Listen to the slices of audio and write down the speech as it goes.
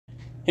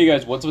Hey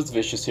guys, what's up? It's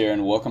Vicious here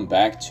and welcome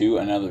back to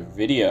another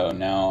video.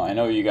 Now, I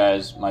know you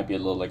guys might be a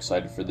little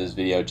excited for this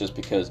video just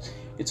because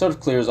it sort of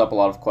clears up a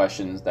lot of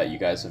questions that you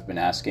guys have been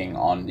asking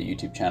on the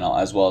YouTube channel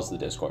as well as the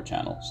Discord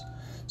channels.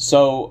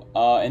 So,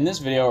 in this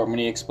video, I'm going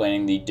to be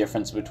explaining the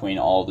difference between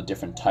all the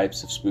different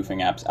types of spoofing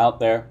apps out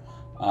there,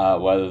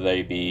 whether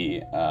they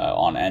be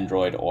on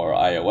Android or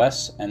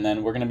iOS, and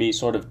then we're going to be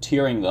sort of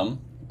tiering them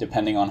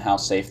depending on how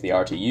safe they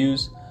are to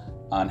use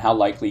and how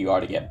likely you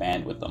are to get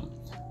banned with them.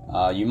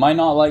 You might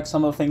not like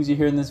some of the things you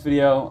hear in this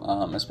video,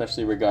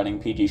 especially regarding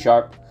PG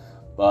Sharp,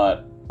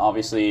 but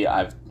obviously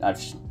I've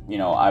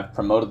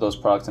promoted those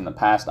products in the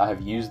past. I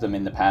have used them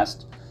in the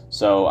past,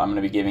 so I'm going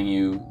to be giving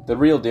you the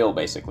real deal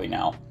basically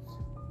now.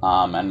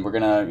 And we're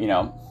gonna,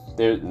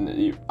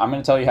 I'm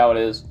going to tell you how it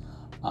is,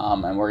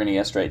 and we're going to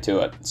get straight to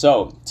it.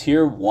 So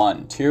tier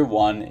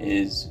 1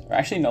 is, or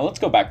actually no, let's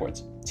go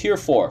backwards. Tier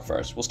 4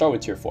 first. We'll start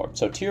with tier 4.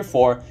 So tier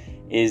 4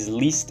 is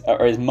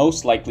is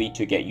most likely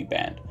to get you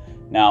banned.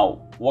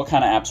 Now, what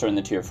kind of apps are in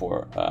the tier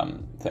 4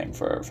 thing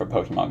for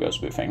Pokemon GO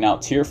spoofing? Now,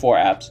 tier 4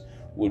 apps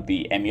would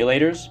be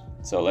emulators.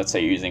 So let's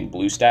say you're using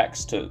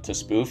BlueStacks to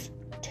spoof.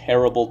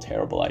 Terrible,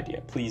 terrible idea.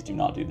 Please do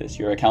not do this.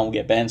 Your account will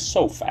get banned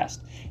so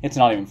fast. It's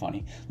not even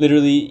funny.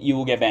 Literally, you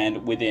will get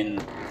banned within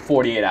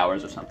 48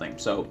 hours or something.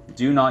 So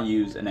do not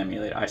use an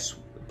emulator.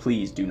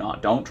 Please do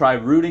not. Don't try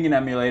rooting an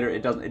emulator.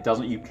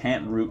 You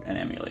can't root an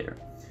emulator.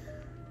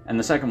 And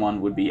the second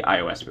one would be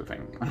iOS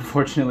spoofing.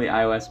 Unfortunately,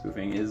 iOS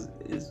spoofing is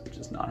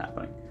just not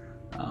happening.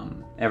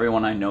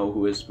 Everyone I know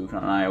who is spoofed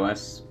on an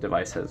iOS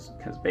device has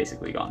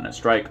basically gotten a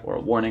strike or a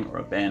warning or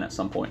a ban at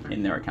some point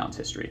in their account's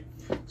history.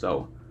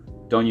 So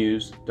don't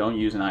use an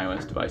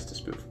iOS device to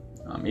spoof.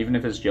 Even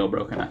if it's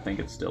jailbroken, I think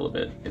it's still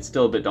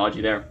a bit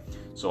dodgy there.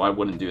 So I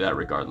wouldn't do that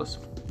regardless.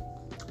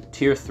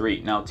 Tier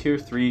 3. Now tier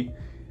 3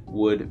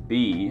 would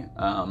be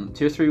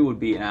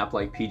an app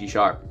like PG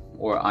Sharp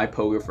or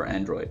iPogo for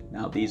Android.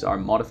 Now these are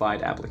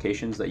modified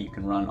applications that you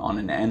can run on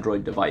an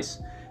Android device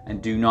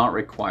and do not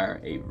require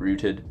a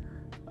rooted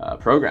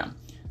program.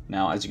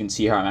 Now as you can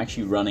see here, I'm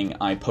actually running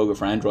iPogo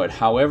for Android.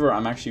 However,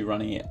 I'm actually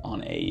running it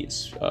on a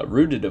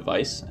rooted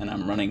device, and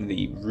I'm running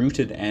the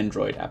rooted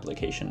Android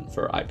application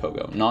for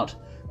iPogo, not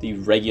the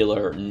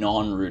regular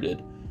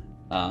non-rooted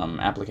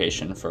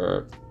application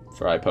for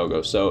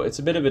iPogo. So it's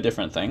a bit of a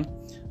different thing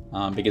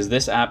because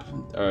this app,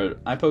 or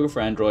iPogo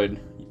for Android,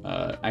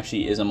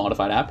 actually is a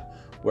modified app,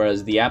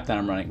 whereas the app that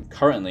I'm running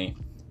currently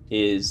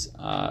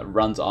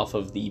runs off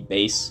of the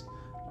base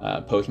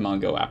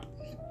Pokemon GO app.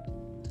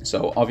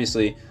 So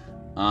obviously,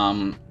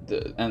 and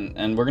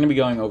we're going to be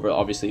going over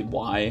obviously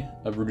why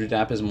a rooted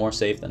app is more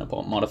safe than a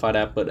modified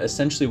app, but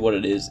essentially what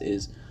it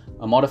is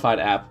a modified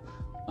app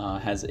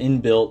has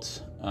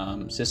inbuilt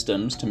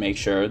systems to make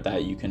sure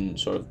that you can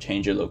sort of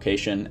change your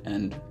location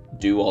and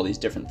do all these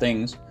different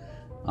things.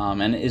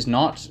 And is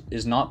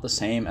not the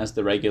same as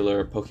the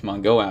regular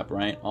Pokemon GO app,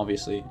 right?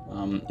 Obviously,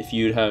 if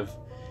you have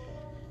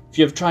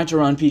tried to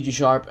run PG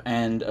Sharp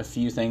and a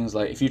few things,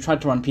 like if you tried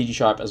to run PG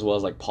Sharp as well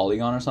as like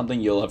Polygon or something,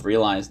 you'll have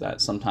realized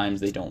that sometimes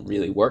they don't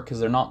really work because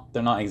they're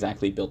not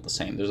exactly built the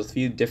same. There's a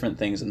few different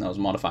things in those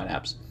modified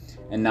apps,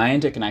 and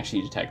Niantic can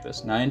actually detect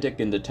this. Niantic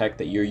can detect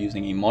that you're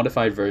using a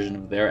modified version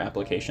of their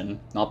application,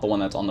 not the one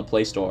that's on the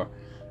Play Store,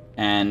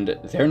 and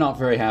they're not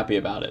very happy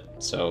about it.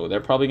 So they're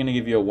probably going to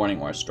give you a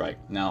warning or a strike.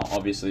 Now,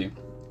 obviously,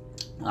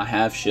 I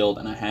have shilled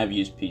and I have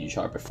used PG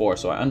Sharp before,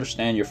 so I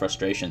understand your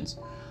frustrations.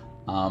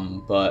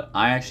 But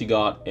I actually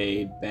got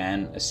a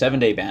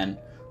 7-day ban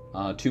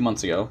 2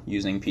 months ago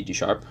using PG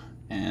Sharp,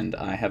 and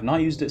I have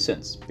not used it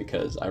since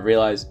because I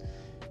realized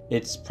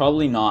it's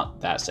probably not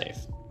that safe.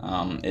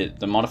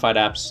 The modified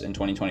apps in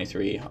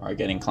 2023 are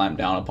getting clamped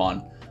down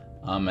upon,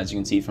 as you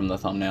can see from the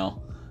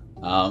thumbnail.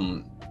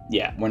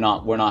 Yeah, we're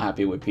not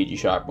happy with PG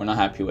Sharp. We're not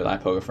happy with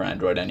iPogo for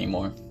Android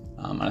anymore.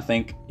 And I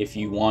think if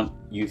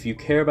you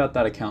care about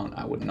that account,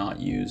 I would not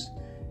use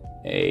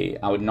a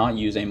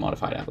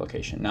modified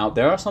application. Now,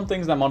 there are some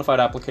things that modified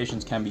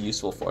applications can be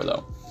useful for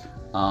though.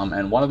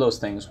 And one of those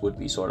things would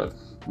be sort of,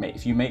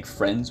 if you make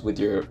friends with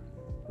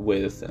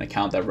an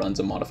account that runs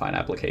a modified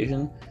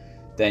application,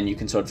 then you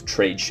can sort of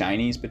trade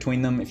shinies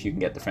between them if you can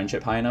get the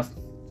friendship high enough.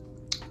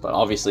 But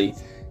obviously,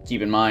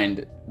 keep in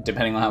mind,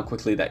 depending on how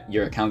quickly that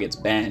your account gets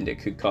banned, it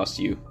could cost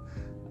you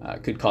a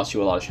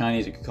lot of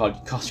shinies, it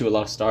could cost you a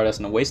lot of Stardust,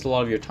 and waste a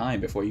lot of your time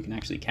before you can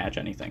actually catch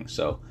anything.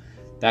 So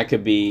that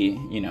could be,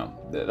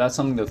 that's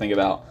something to think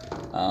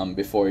about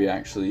before you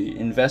actually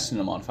invest in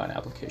a modified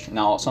application.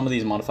 Now, some of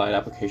these modified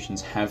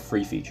applications have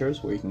free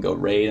features where you can go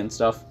raid and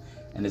stuff,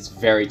 and it's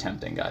very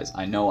tempting, guys.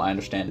 I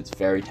understand it's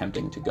very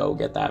tempting to go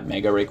get that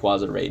Mega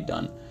Rayquaza raid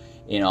done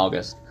in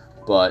August,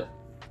 but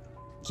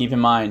keep in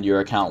mind your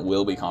account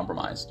will be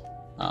compromised,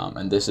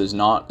 and this is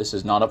not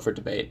up for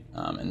debate.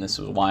 And this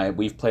is why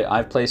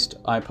I've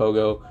placed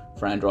iPogo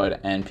for Android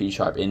and PG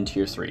Sharp in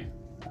tier 3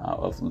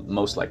 of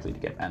most likely to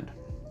get banned.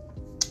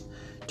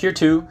 Tier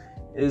 2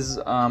 is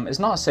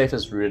not as safe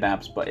as rooted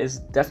apps, but is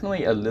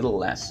definitely a little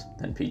less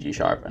than PG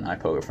Sharp and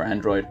iPogo for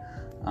Android.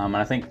 And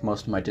I think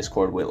most of my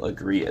Discord will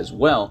agree as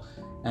well.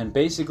 And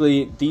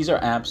basically, these are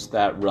apps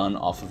that run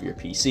off of your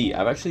PC.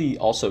 I've actually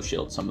also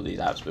shielded some of these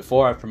apps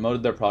before. I've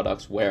promoted their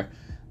products where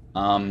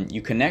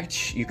you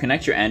connect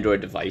your Android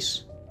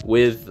device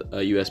with a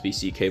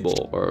USB-C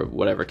cable or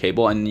whatever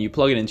cable, and you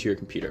plug it into your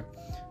computer.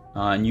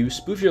 And you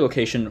spoof your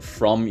location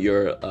from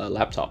your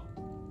laptop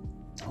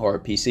or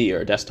PC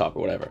or desktop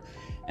or whatever.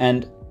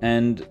 And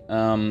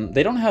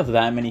they don't have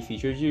that many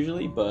features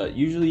usually, but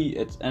usually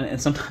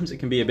and sometimes it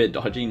can be a bit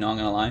dodgy, not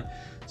gonna lie.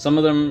 Some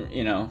of them,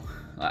 you know,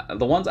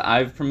 the ones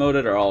I've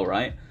promoted are all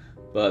right,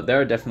 but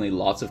there are definitely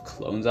lots of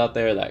clones out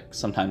there that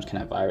sometimes can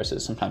have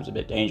viruses, sometimes a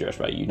bit dangerous,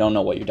 right? You don't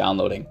know what you're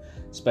downloading,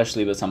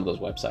 especially with some of those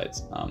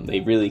websites.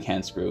 They really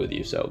can screw with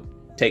you, so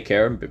take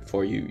care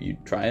before you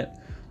try it.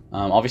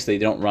 Obviously,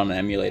 they don't run on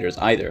emulators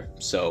either,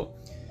 so,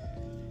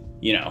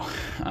 you know,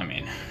 I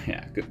mean,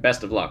 yeah,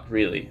 best of luck,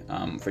 really,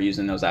 for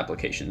using those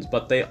applications.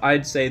 But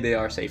I'd say they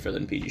are safer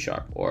than PG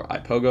Sharp or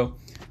iPogo,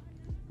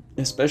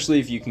 especially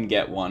if you can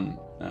get one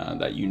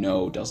that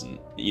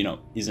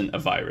isn't a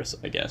virus,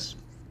 I guess.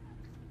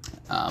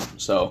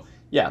 So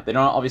yeah, they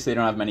don't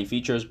have many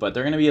features, but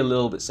they're going to be a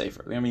little bit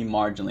safer. They're going to be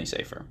marginally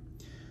safer.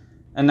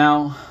 And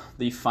now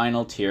the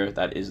final tier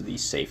that is the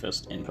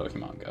safest in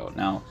Pokemon Go.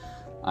 Now,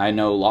 I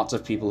know lots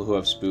of people who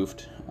have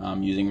spoofed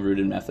using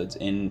rooted methods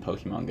in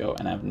Pokemon Go,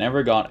 and I've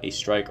never got a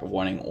strike, a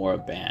warning, or a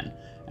ban.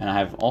 And I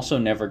have also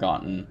never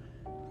gotten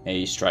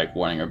a strike,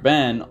 warning, or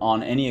ban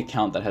on any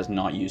account that has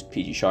not used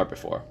PG Sharp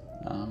before.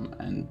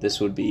 And this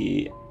would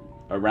be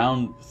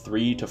around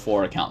 3 to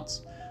 4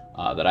 accounts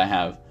that I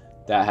have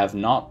that have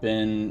not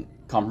been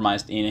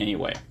compromised in any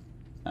way,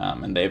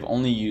 and they've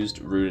only used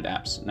rooted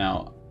apps.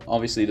 Now,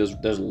 obviously,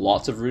 there's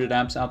lots of rooted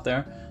apps out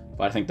there,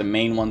 but I think the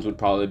main ones would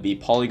probably be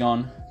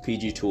Polygon,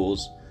 PG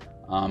Tools,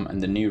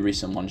 and the new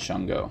recent one,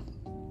 Shungo,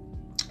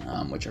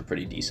 which are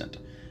pretty decent.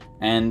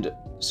 And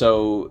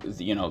so,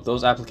 you know,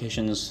 those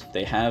applications,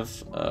 they have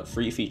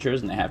free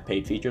features and they have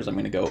paid features. I'm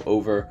going to go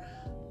over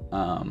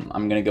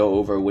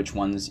which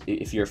ones,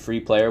 if you're a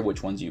free player,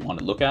 which ones you want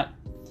to look at.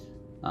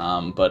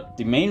 But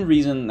the main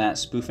reason that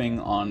spoofing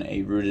on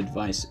a rooted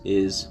device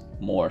is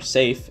more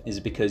safe is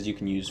because you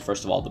can use,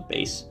 first of all, the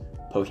base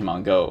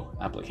Pokemon Go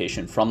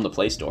application from the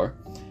Play Store.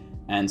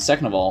 And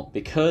second of all,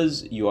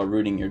 because you are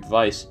rooting your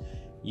device,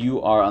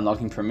 you are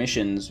unlocking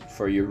permissions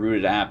for your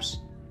rooted apps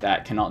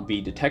that cannot be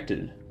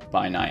detected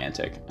by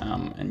Niantic.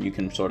 And you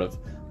can sort of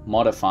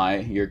modify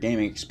your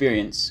gaming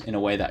experience in a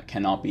way that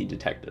cannot be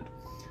detected.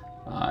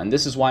 And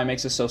this is why it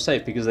makes it so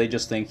safe, because they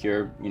just think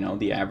you're, you know,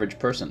 the average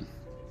person.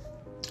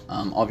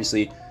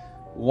 Obviously,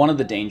 one of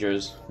the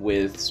dangers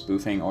with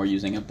spoofing or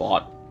using a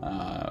bot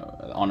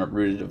on a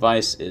rooted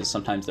device is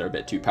sometimes they're a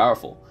bit too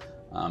powerful.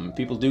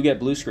 People do get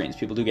blue screens.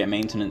 People do get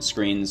maintenance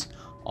screens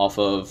off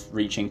of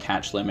reaching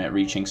catch limit,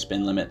 reaching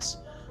spin limits.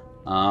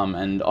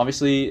 And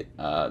obviously,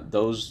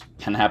 those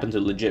can happen to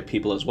legit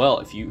people as well.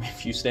 If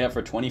you stay up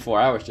for 24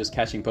 hours just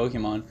catching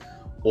Pokemon,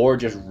 or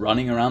just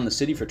running around the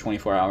city for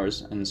 24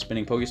 hours and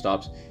spinning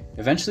PokéStops,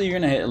 eventually you're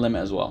gonna hit a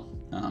limit as well.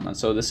 And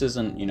so this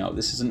isn't a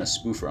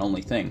spoofer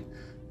only thing,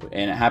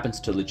 and it happens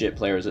to legit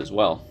players as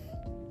well.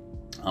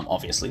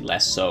 Obviously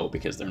less so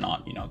because they're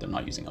not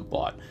using a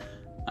bot.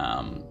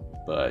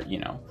 But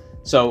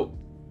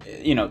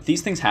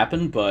these things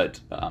happen, but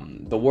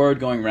the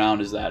word going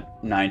around is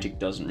that Niantic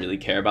doesn't really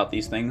care about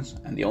these things,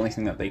 and the only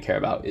thing that they care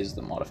about is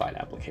the modified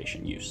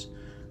application use.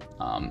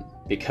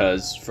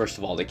 Because first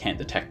of all, they can't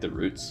detect the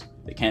roots.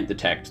 They can't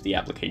detect the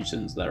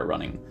applications that are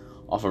running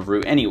off of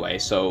root anyway.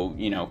 So,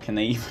 you know, can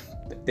they even,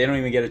 they don't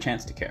even get a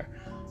chance to care.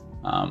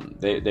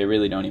 They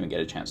really don't even get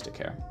a chance to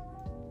care.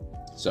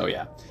 So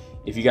yeah,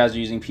 if you guys are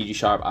using PG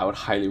Sharp, I would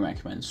highly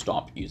recommend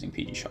stop using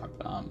PG Sharp.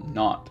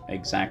 Not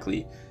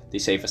exactly the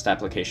safest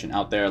application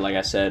out there. Like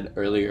I said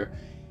earlier,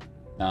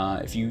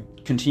 if you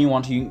continue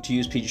wanting to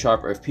use PG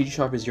Sharp, or if PG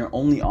Sharp is your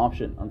only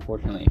option,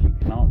 unfortunately, if you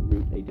cannot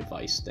root a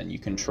device, then you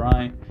can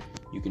try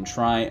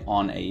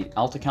on a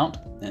alt account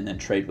and then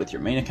trade with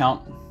your main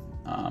account,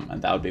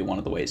 and that would be one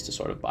of the ways to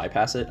sort of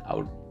bypass it. I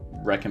would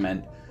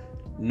recommend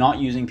not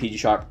using PG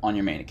Sharp on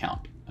your main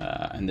account,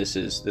 and this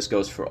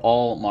goes for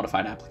all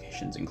modified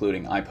applications,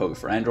 including iPogo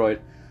for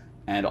Android,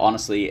 and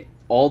honestly,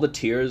 all the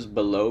tiers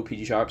below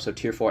PG Sharp, so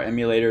tier 4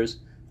 emulators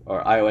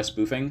or iOS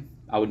spoofing,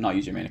 I would not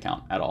use your main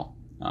account at all.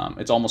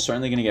 It's almost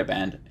certainly going to get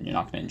banned, and you're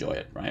not going to enjoy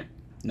it, right?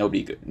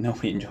 Nobody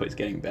enjoys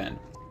getting banned.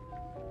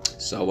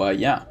 So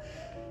yeah,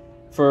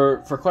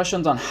 for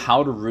questions on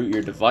how to root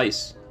your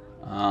device,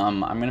 I'm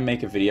going to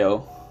make a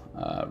video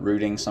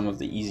rooting some of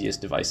the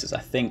easiest devices,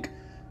 I think,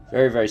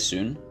 very, very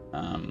soon.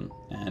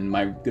 And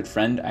my good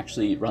friend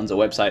actually runs a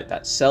website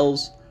that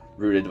sells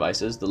rooted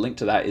devices. The link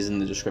to that is in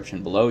the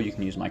description below. You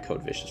can use my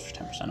code VICIOUS for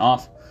 10%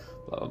 off,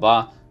 blah, blah,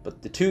 blah.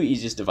 But the two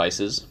easiest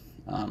devices,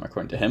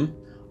 according to him,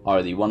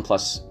 are the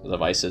OnePlus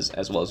devices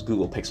as well as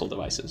Google Pixel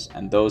devices.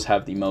 And those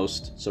have the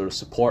most sort of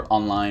support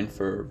online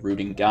for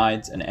rooting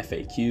guides and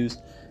FAQs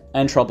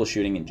and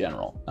troubleshooting in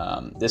general.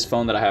 This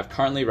phone that I have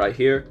currently right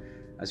here,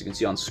 as you can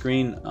see on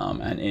screen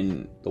and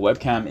in the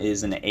webcam,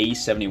 is an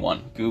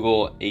A71,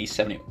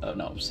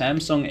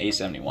 Samsung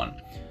A71.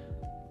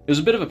 It was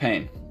a bit of a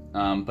pain.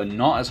 but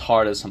not as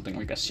hard as something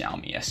like a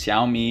Xiaomi. A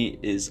Xiaomi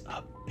is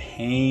a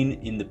pain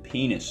in the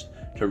penis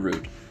to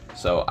root.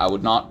 So I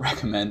would not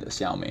recommend a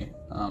Xiaomi,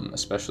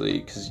 especially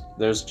because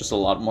there's just a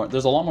lot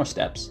more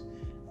steps,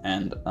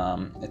 and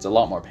it's a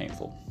lot more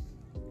painful.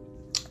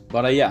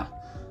 But yeah,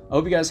 I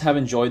hope you guys have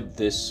enjoyed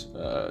this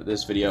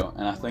this video,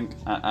 and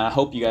I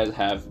hope you guys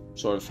have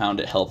sort of found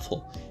it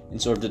helpful in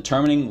sort of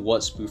determining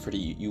what spoofer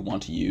you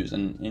want to use,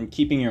 and in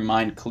keeping your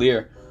mind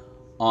clear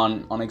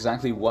on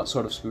exactly what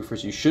sort of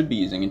spoofers you should be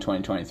using in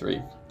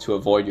 2023 to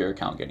avoid your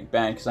account getting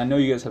banned. Because I know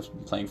you guys have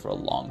been playing for a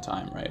long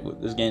time, right?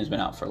 This game's been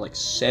out for like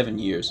 7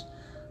 years,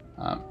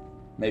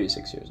 maybe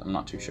 6 years. I'm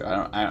not too sure. I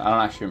don't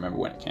actually remember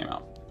when it came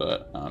out,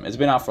 but it's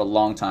been out for a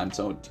long time.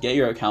 So to get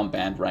your account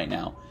banned right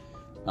now,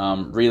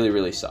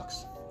 really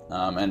sucks.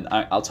 And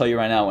I'll tell you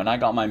right now, when I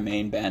got my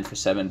main banned for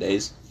 7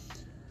 days,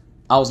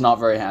 I was not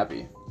very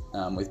happy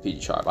with PG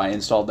Sharp. I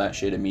installed that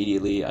shit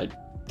immediately. I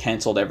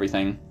canceled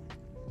everything.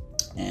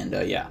 And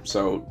yeah,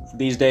 so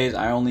these days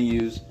I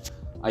use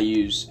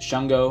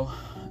Shungo,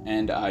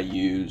 and I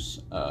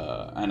use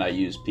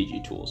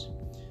PG Tools.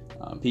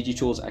 PG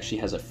Tools actually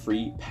has a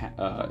free,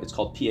 it's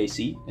called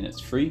PAC, and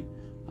it's free.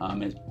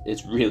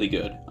 It's really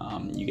good.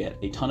 You get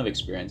a ton of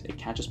experience. It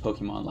catches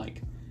Pokemon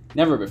like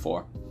never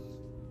before.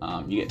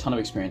 You get a ton of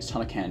experience,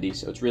 ton of candy,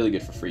 so it's really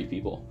good for free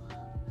people.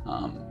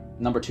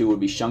 Number 2 would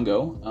be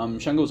Shungo.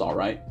 Shungo's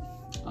alright.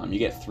 You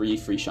get 3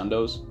 free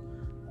Shundos.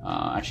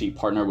 Actually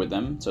partner with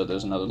them, so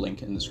there's another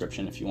link in the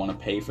description. If you want to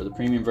pay for the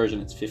premium version,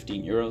 it's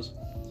 15 euros.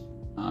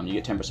 You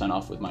get 10%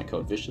 off with my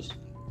code Vicious.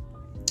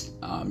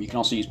 You can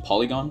also use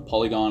Polygon.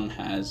 Polygon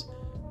has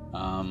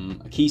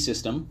a key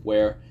system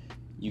where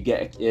you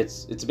get,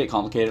 it's a bit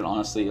complicated,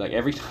 honestly. Like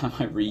every time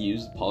I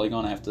reuse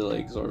Polygon, I have to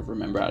like sort of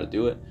remember how to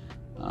do it.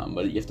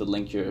 But you have to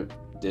link your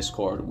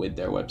Discord with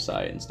their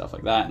website and stuff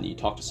like that, and you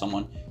talk to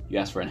someone, you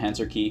ask for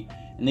enhancer key,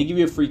 and they give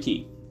you a free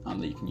key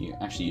that you can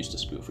actually use to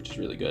spoof, which is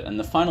really good. And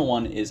the final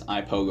one is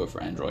iPogo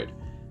for Android.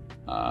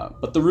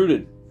 But the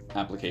rooted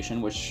application,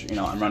 which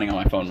I'm running on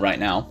my phone right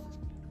now,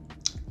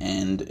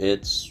 and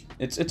it's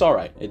all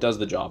right. It does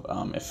the job.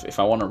 If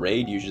I want to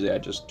raid, usually I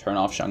just turn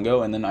off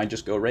Shungo and then I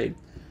just go raid.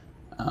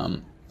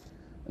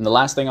 And the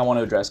last thing I want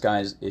to address,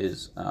 guys,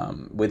 is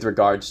with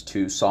regards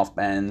to soft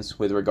bans,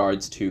 with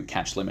regards to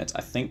catch limits.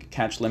 I think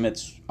catch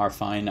limits are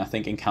fine. I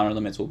think encounter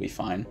limits will be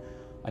fine.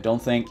 I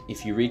don't think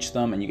if you reach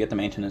them and you get the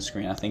maintenance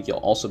screen, I think you'll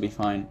also be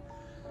fine.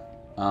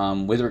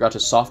 With regard to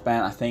soft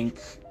ban,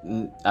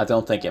 I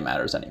don't think it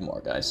matters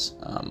anymore, guys.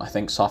 I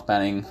think soft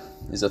banning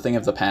is a thing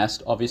of the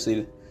past.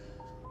 Obviously,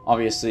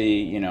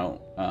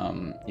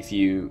 if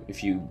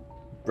you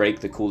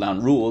break the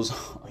cooldown rules,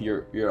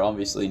 you're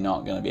obviously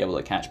not going to be able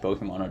to catch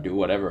Pokemon or do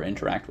whatever,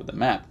 interact with the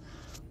map.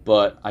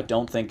 But I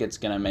don't think it's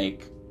going to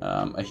make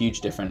a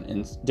huge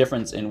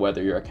difference in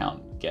whether your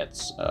account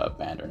gets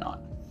banned or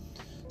not.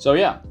 So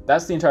yeah,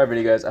 that's the entire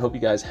video, guys. I hope you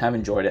guys have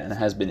enjoyed it and it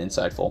has been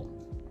insightful.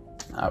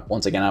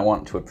 Once again, I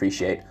want to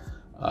appreciate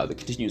the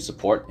continued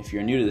support. If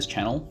you're new to this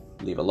channel,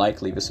 leave a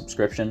like, leave a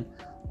subscription.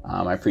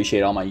 I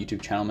appreciate all my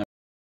YouTube channel members.